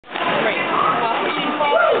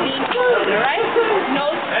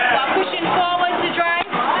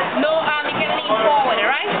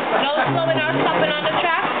slowing or stopping on the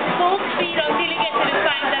track. Full speed until you get to the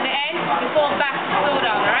signs at the end. Before back, slow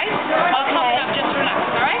down, alright? I'll coming up, just relax,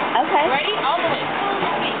 alright? Okay. Ready? All the way. Full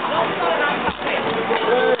speed. No slowing or stopping.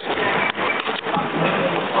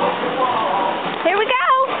 Here we go.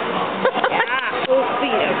 Yeah, full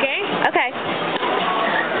speed, okay? Okay.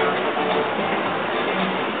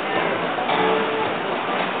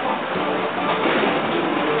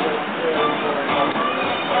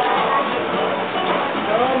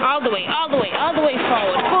 All the way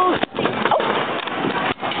forward. Full speed.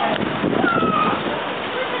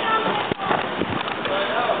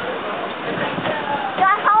 Do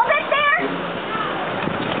I hold it there?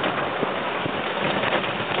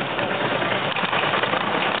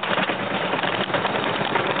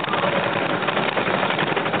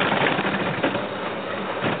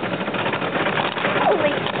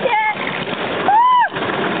 Holy shit!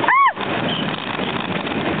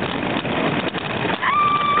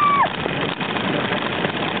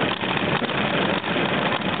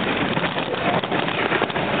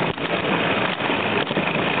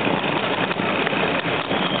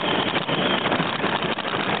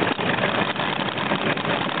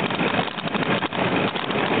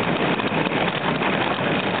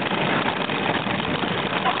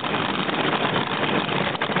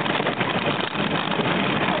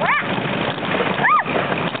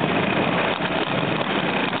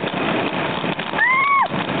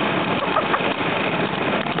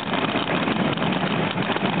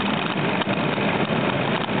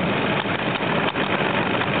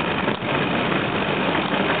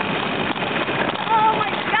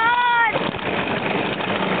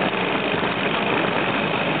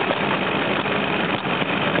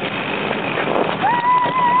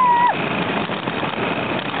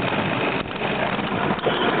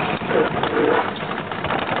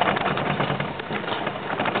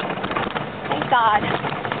 God,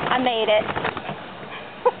 I made it.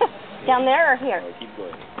 Down there or here? No, keep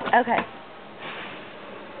going. Okay.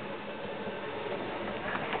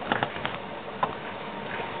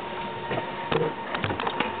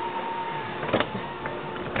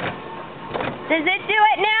 Does it do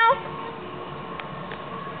it now?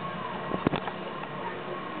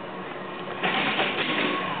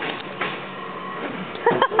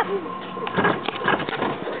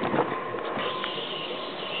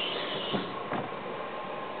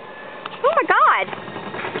 Oh my God!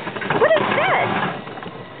 What is this?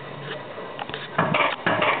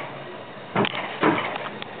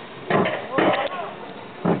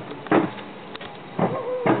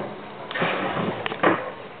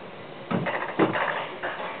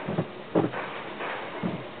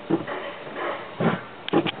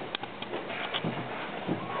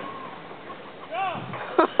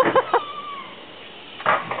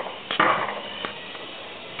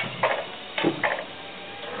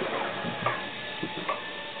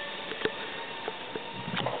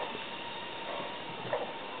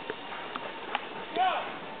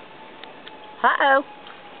 Uh-oh.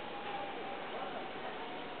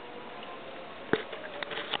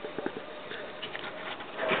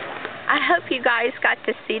 I hope you guys got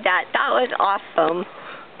to see that. That was awesome.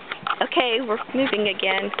 Okay, we're moving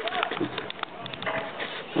again.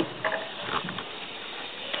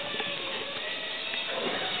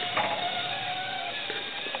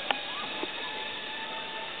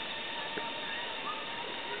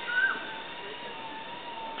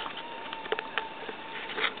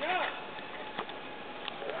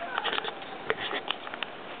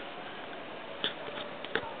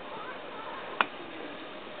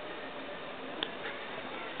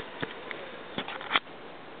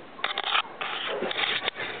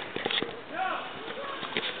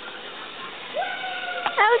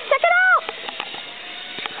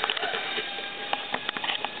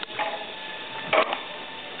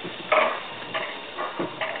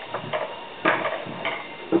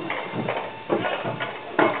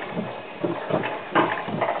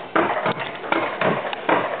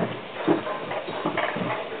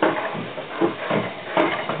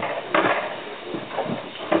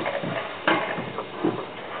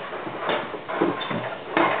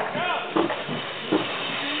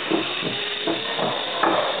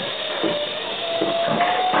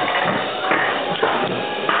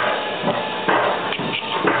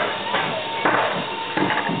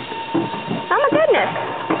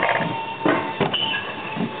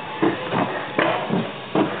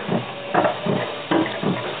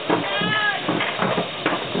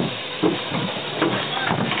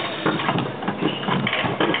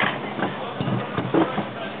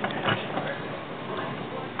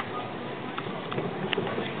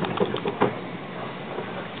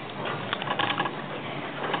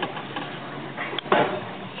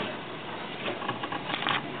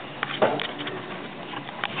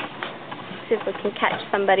 and catch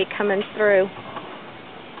somebody coming through.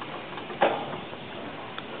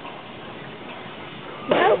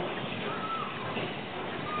 Nope.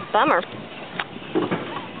 Bummer.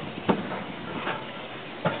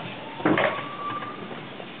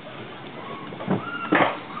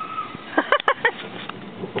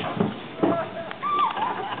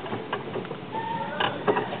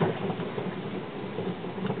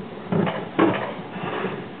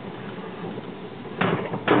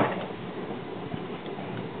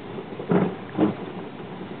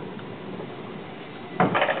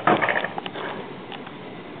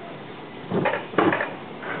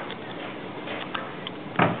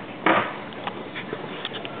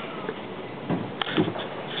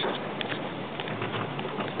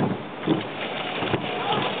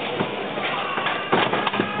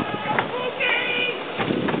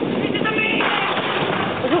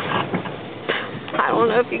 I don't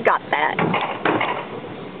know if you got that.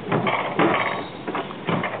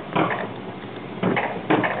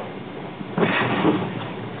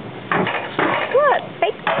 Look,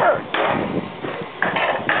 fake bird. I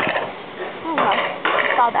don't know if you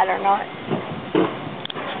saw that or not.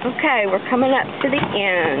 Okay, we're coming up to the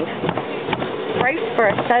end. Brace for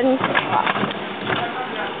a sudden stop.